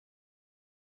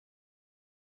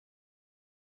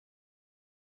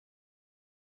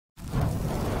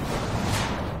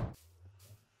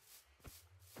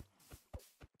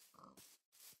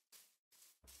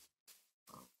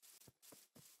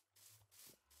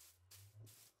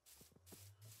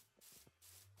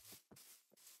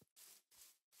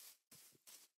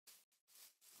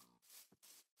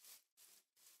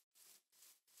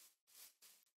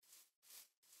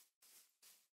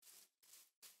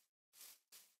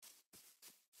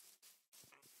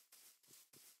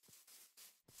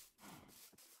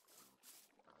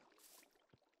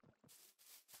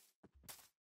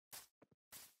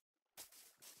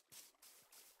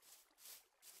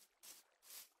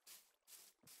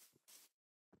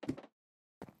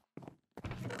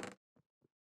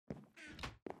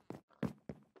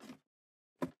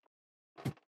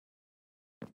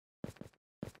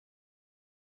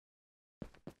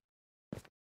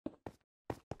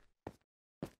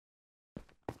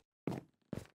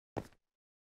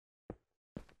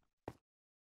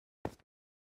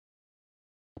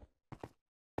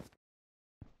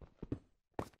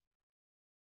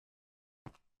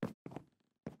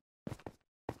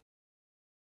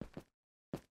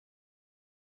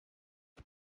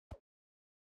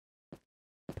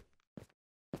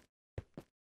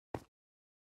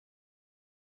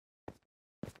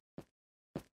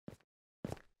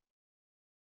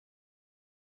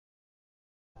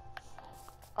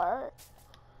Alright.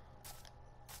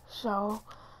 So,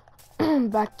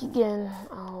 back again.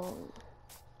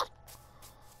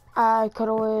 I cut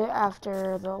away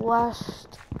after the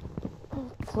last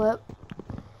clip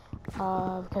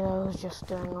because I was just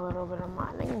doing a little bit of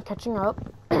mining and catching up.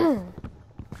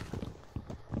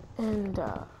 And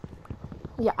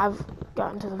yeah, I've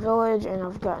gotten to the village and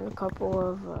I've gotten a couple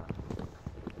of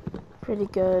pretty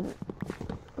good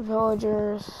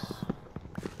villagers.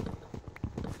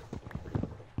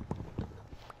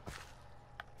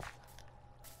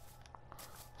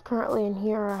 Currently in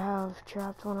here I have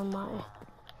trapped one of my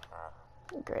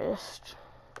greatest,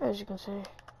 as you can see.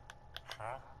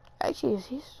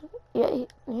 Actually, yep,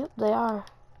 they are.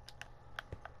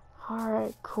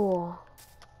 Alright, cool.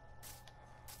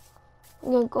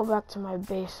 I'm gonna go back to my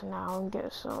base now and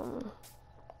get some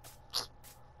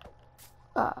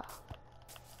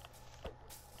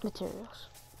materials.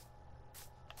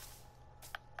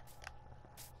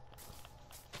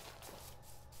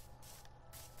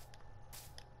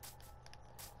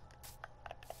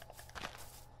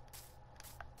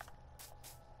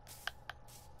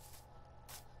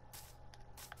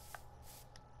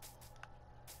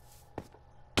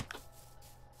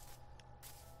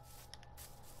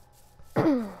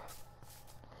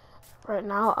 Right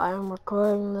now I'm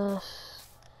recording this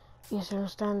Eastern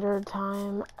Standard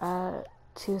Time at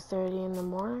 2:30 in the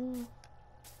morning.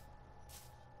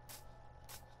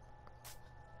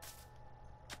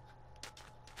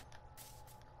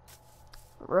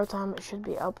 Real time it should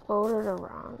be uploaded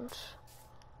around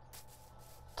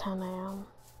 10 a.m.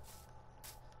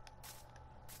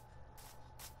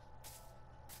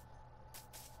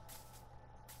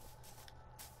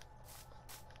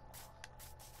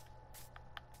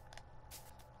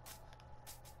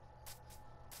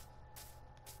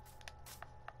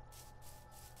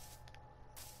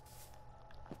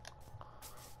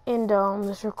 And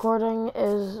this recording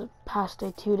is past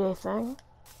a 2-day thing.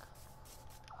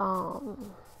 So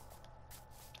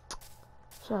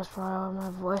that's probably why my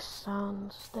voice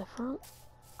sounds different.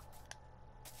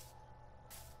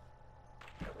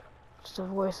 It's a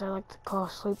voice I like to call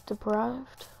sleep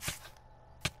deprived.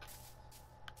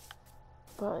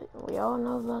 But we all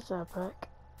know that's epic.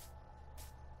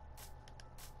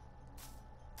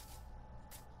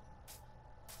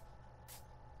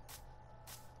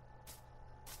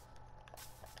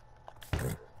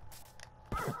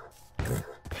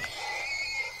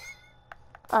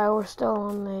 We're still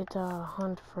on the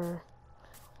hunt for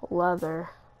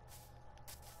leather.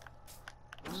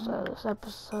 So this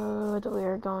episode we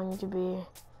are going to be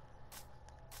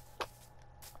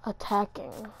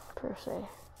attacking, per se,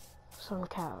 some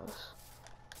cows.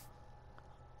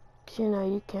 'Cause you know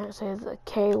you can't say the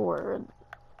K word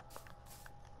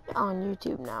on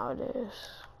YouTube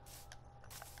nowadays.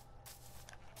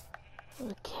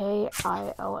 The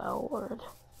K-I-L-L word.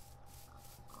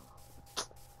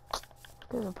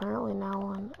 Because apparently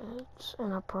now it's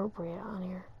inappropriate on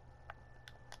here.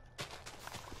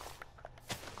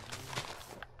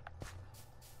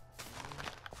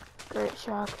 Great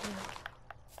shocker.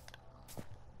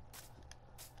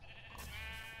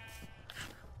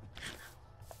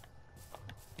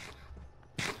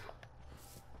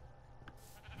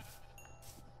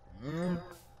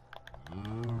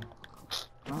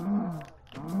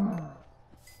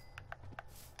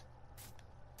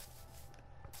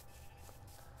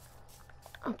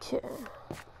 Okay.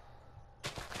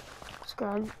 Let's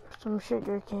grab some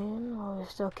sugar cane while we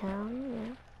still can,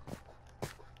 yeah.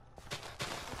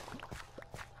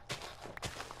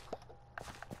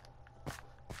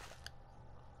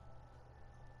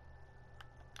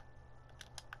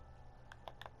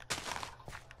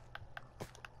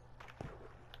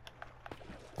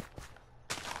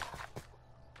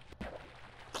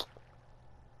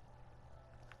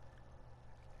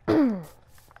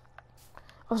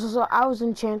 So I was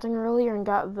enchanting earlier and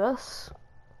got this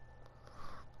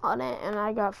on it, and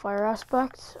I got fire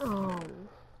aspect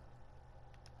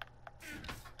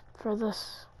for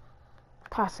this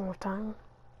passing of time.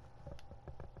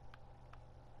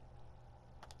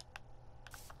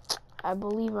 I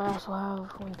believe I also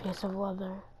have one piece of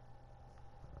leather.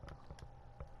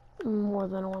 More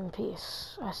than one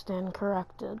piece. I stand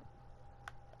corrected.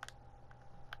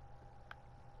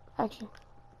 Actually,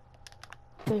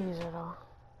 I use it all.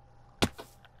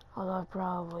 Although I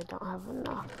probably don't have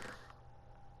enough.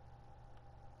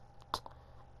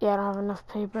 Yeah, I don't have enough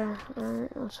paper. Alright,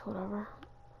 that's whatever.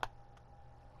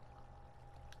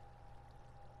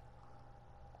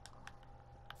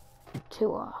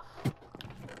 Two off.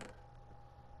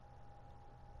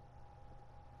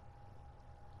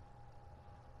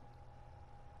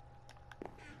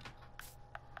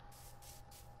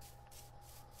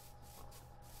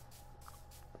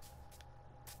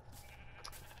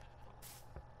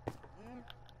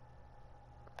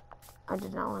 I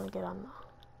did not want to get on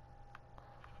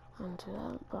onto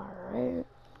that bar, right?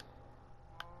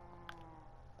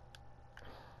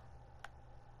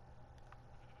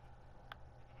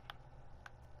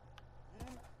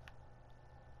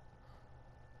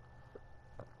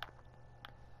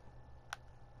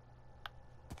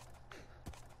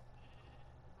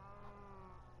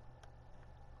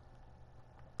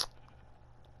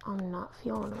 I'm not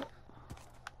feeling it.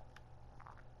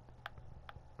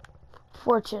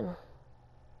 Fortune.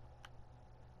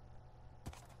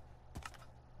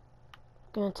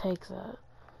 Gonna take that.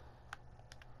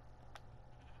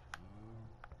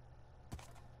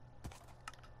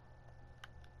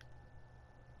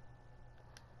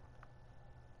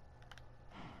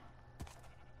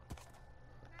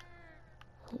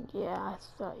 Yeah, I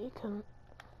thought you couldn't.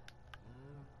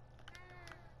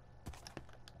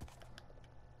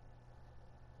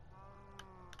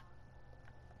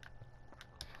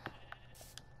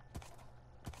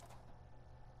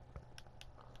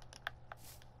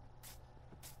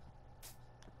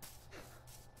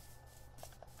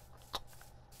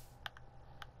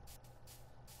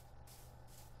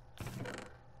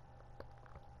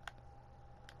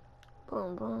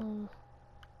 Boom, boom.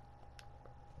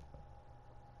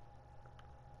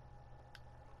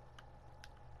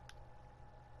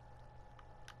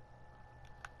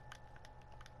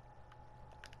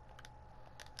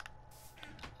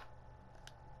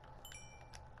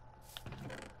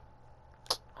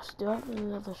 I still have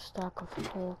another stack of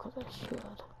coal because I should.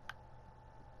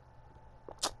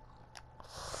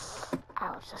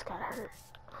 Ouch, this got hurt.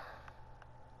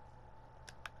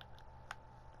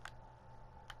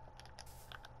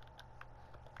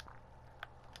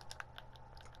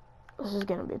 This is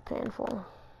gonna be painful.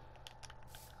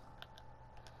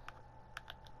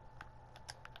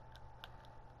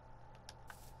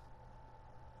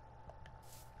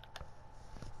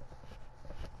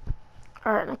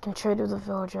 Alright, I can trade with the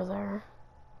villager there.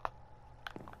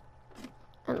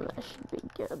 And that should be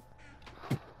good.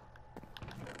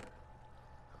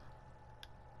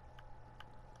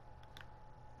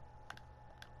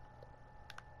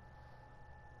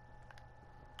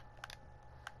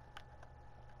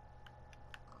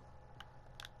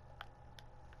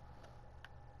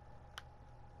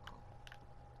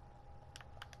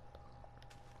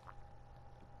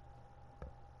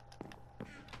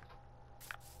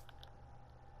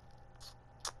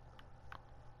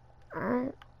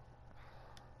 Alright.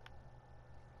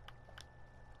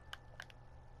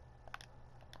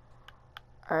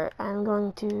 Alright, I'm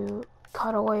going to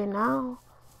cut away now.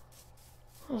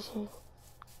 I see.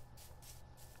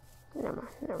 Never mind,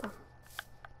 never mind.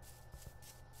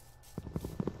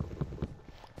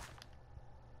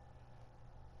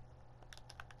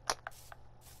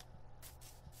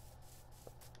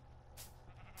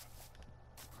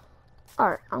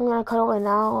 Alright, I'm gonna cut away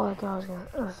now, like I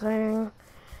was saying.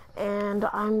 And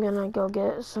I'm gonna go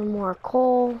get some more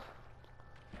coal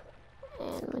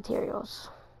and materials.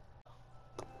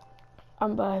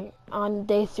 I'm back on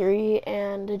day 3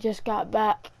 and I just got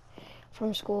back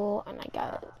from school and I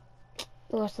got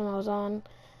the lesson I was on.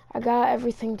 I got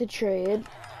everything to trade.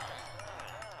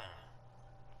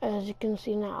 As you can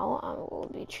see now, I will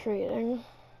be trading.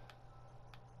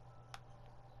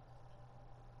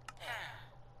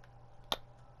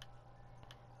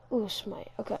 Ooh,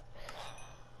 smite, okay.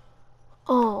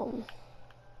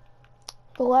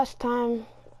 The last time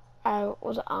I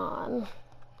was on,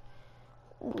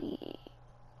 we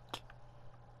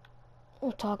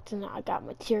talked and I got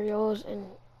materials and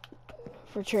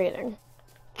for trading.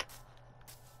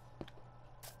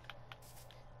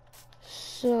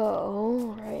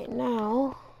 So right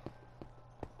now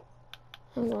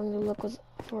I'm going to look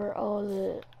for all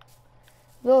the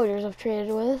villagers I've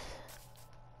traded with.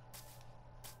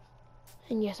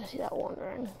 And yes, I see that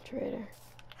wandering trader.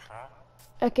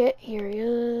 Okay, here he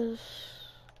is.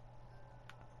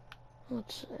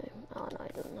 Let's see. Oh no,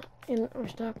 he doesn't. Isn't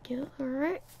restocked yet.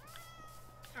 Alright.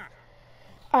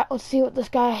 Alright, let's see what this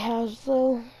guy has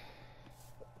though.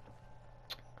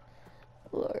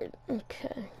 Lord,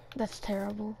 okay. That's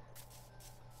terrible.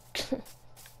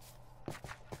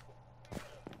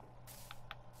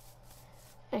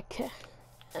 Okay.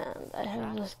 And I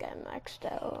have this guy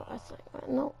maxed out, I think.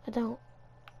 No, I don't.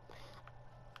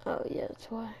 Oh yeah, that's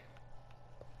why.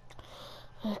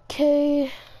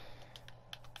 Okay.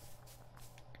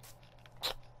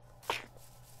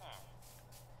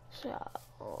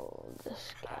 So,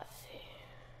 this guy.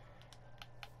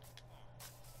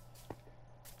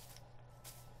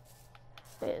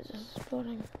 Wait, is this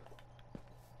exploding?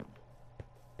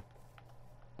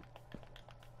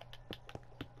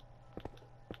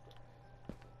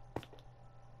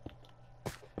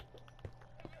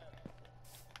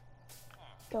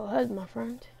 ahead, my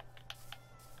friend.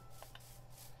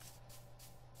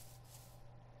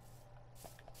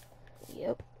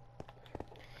 Yep.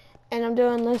 And I'm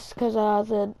doing this because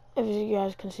if you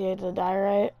guys can see the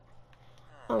diorite,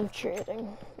 I'm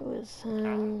trading with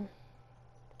him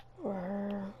or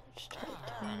her. Just type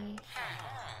tiny.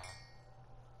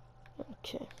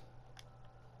 Okay.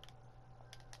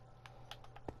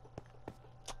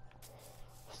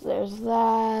 So there's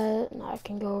that. Now I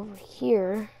can go over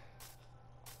here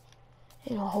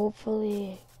and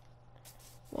hopefully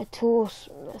my tool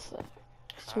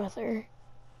smither.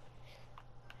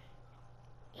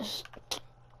 Just,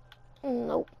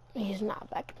 nope, he's not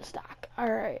back in stock.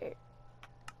 Alright.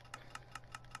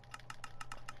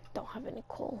 Don't have any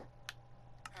coal.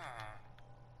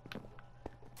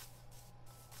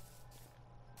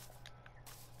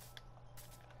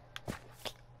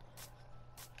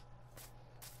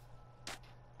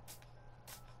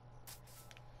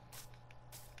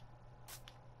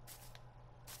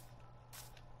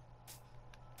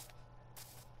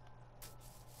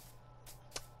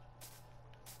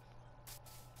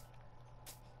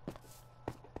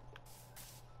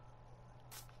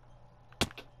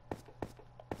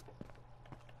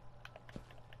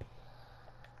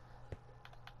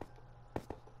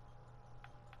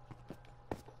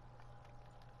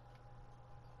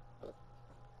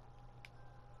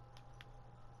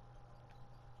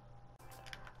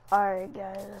 Alright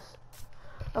guys,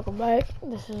 welcome back.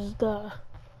 This is the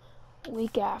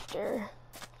week after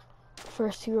the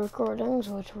first two recordings,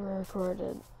 which were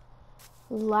recorded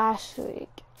last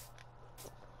week.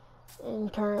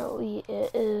 And currently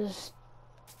it is,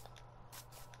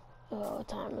 what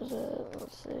time is it?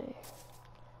 Let's see.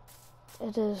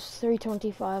 It is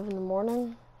 3:25 in the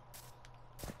morning.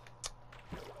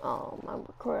 I'm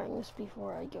recording this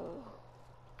before I go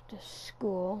to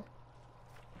school.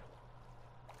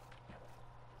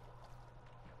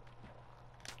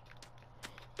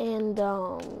 And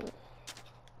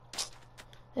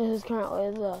this is currently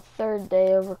the third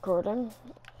day of recording,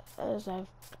 as I've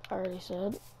already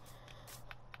said.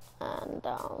 And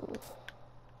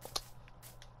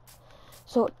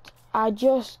so I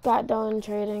just got done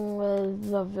trading with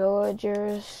the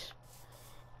villagers,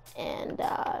 and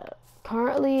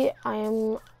currently I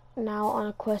am now on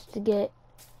a quest to get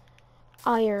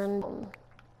iron.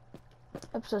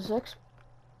 Episode 6.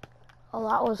 A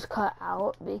lot was cut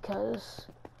out because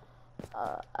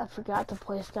I forgot to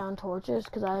place down torches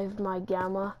because I have my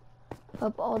gamma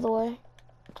up all the way.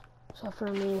 So for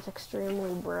me it's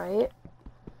extremely bright.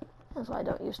 That's why I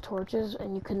don't use torches,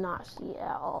 and you could not see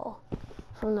at all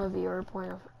from the viewer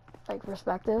point of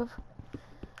perspective.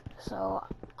 So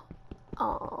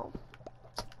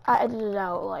I edited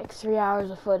out like 3 hours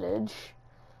of footage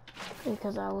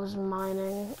because I was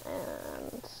mining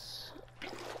and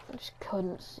I just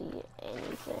couldn't see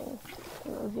anything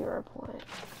from the viewer point.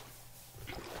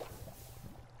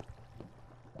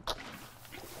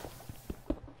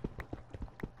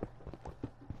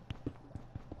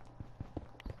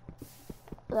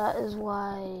 That is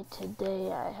why today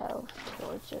I have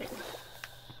torches.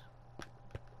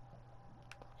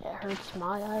 It hurts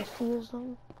my eyes to use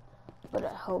them, but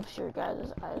it helps your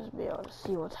guys' eyes be able to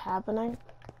see what's happening.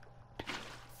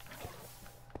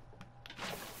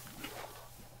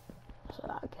 So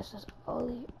I guess that's all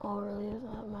really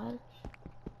that matters.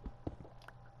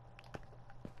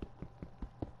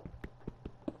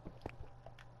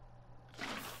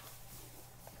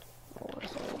 Oh,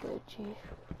 that's all good, Chief.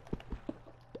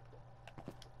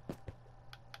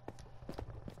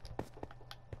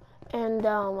 And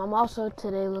I'm also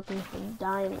today looking for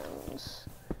diamonds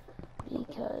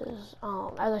because as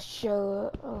I was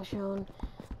shown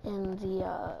in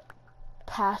the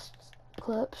past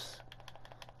clips,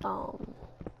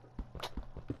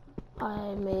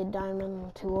 I made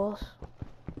diamond tools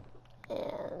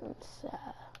and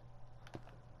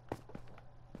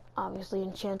obviously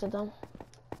enchanted them.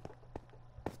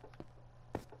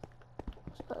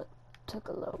 So it took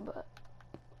a little bit.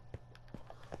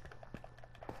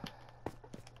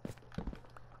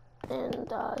 And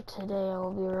today I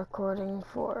will be recording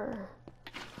for,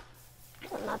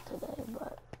 well, not today,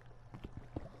 but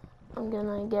I'm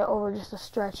gonna get over just a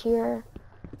stretch here,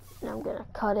 and I'm gonna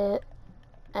cut it,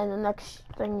 and the next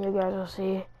thing you guys will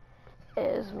see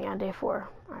is me on day 4.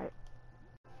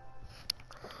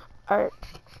 Alright.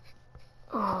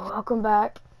 Oh, welcome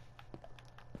back.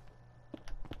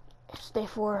 It's day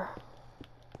 4.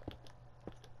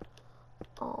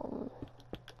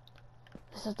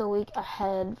 This is the week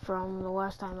ahead from the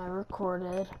last time I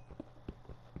recorded.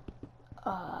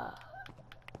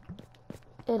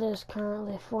 It is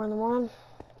currently 4 in the morning,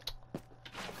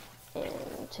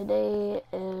 and today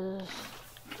is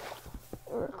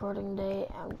recording day,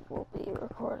 and we'll be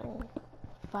recording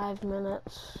 5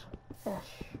 minutes-ish.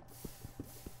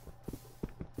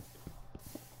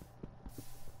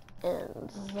 And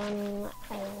then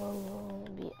I will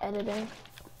be editing,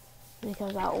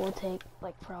 because that will take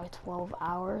like probably 12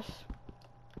 hours.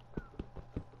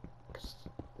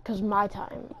 Because my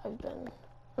time, I've been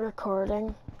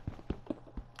recording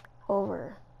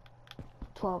over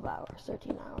 12 hours,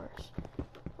 13 hours.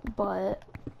 But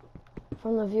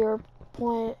from the viewer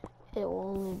point, it will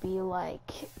only be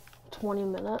like 20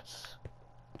 minutes.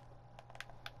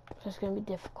 So it's going to be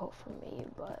difficult for me,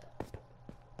 but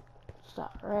it's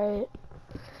not right.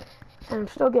 And I'm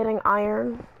still getting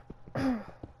iron.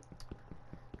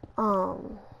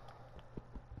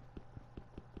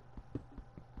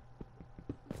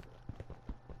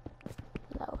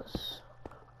 That was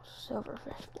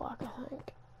silverfish block, I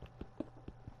think.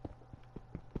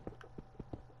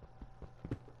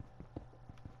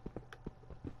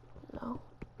 No.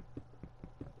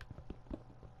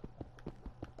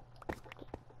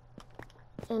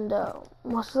 And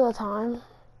most of the time,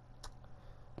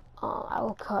 I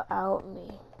will cut out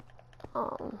me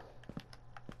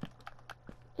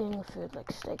eating food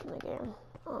like steak in the game.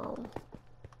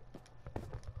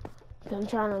 I'm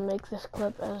trying to make this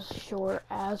clip as short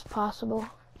as possible.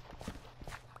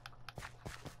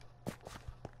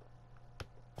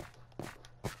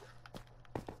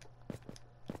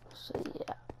 So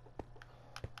yeah.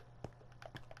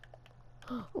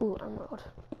 Ooh, emerald.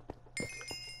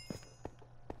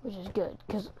 Which is good,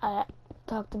 because I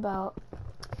talked about,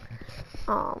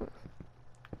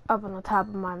 up on the top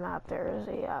of my map there is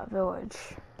a village,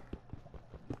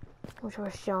 which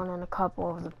was shown in a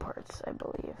couple of the parts, I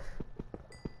believe.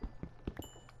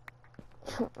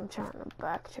 I'm trying to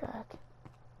backtrack.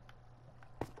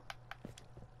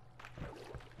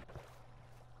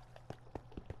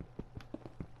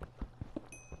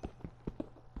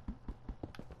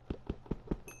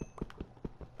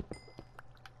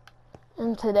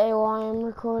 And today, while I'm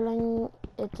recording,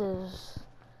 it is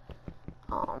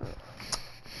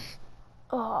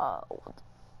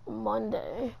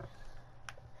Monday,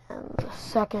 and the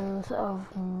 2nd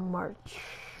of March.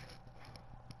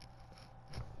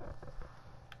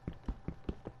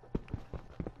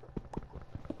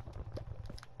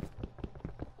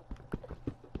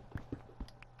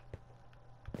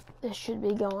 This should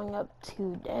be going up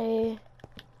today.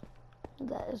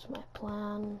 That is my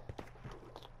plan.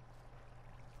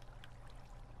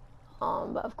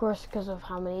 But of course, because of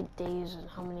how many days and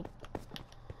how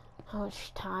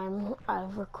much time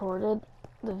I've recorded,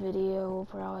 the video will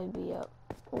probably be up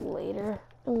later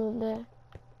in the day.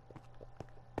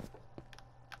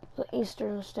 The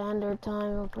Eastern Standard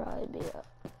Time will probably be up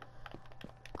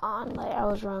on, like I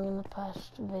was wrong in the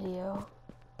past video.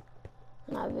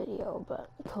 Not video, but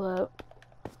clip.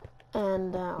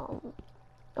 And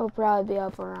it'll probably be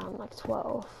up around like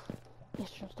 12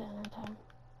 Eastern Standard Time.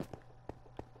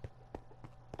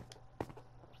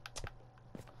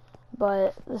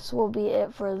 But this will be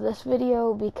it for this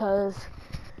video, because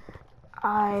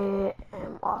I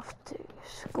am off to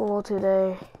school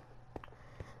today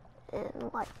in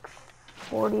like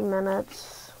 40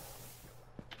 minutes.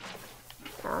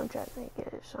 Now I'm trying to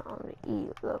get something to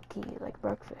eat low-key, like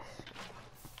breakfast.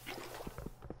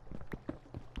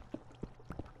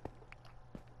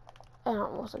 And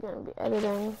I'm also going to be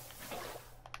editing.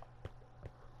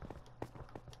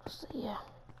 So yeah.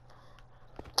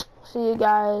 See you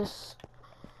guys.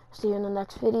 See you in the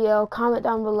next video. Comment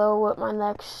down below what my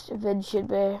next vid should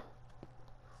be.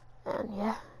 And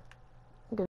yeah.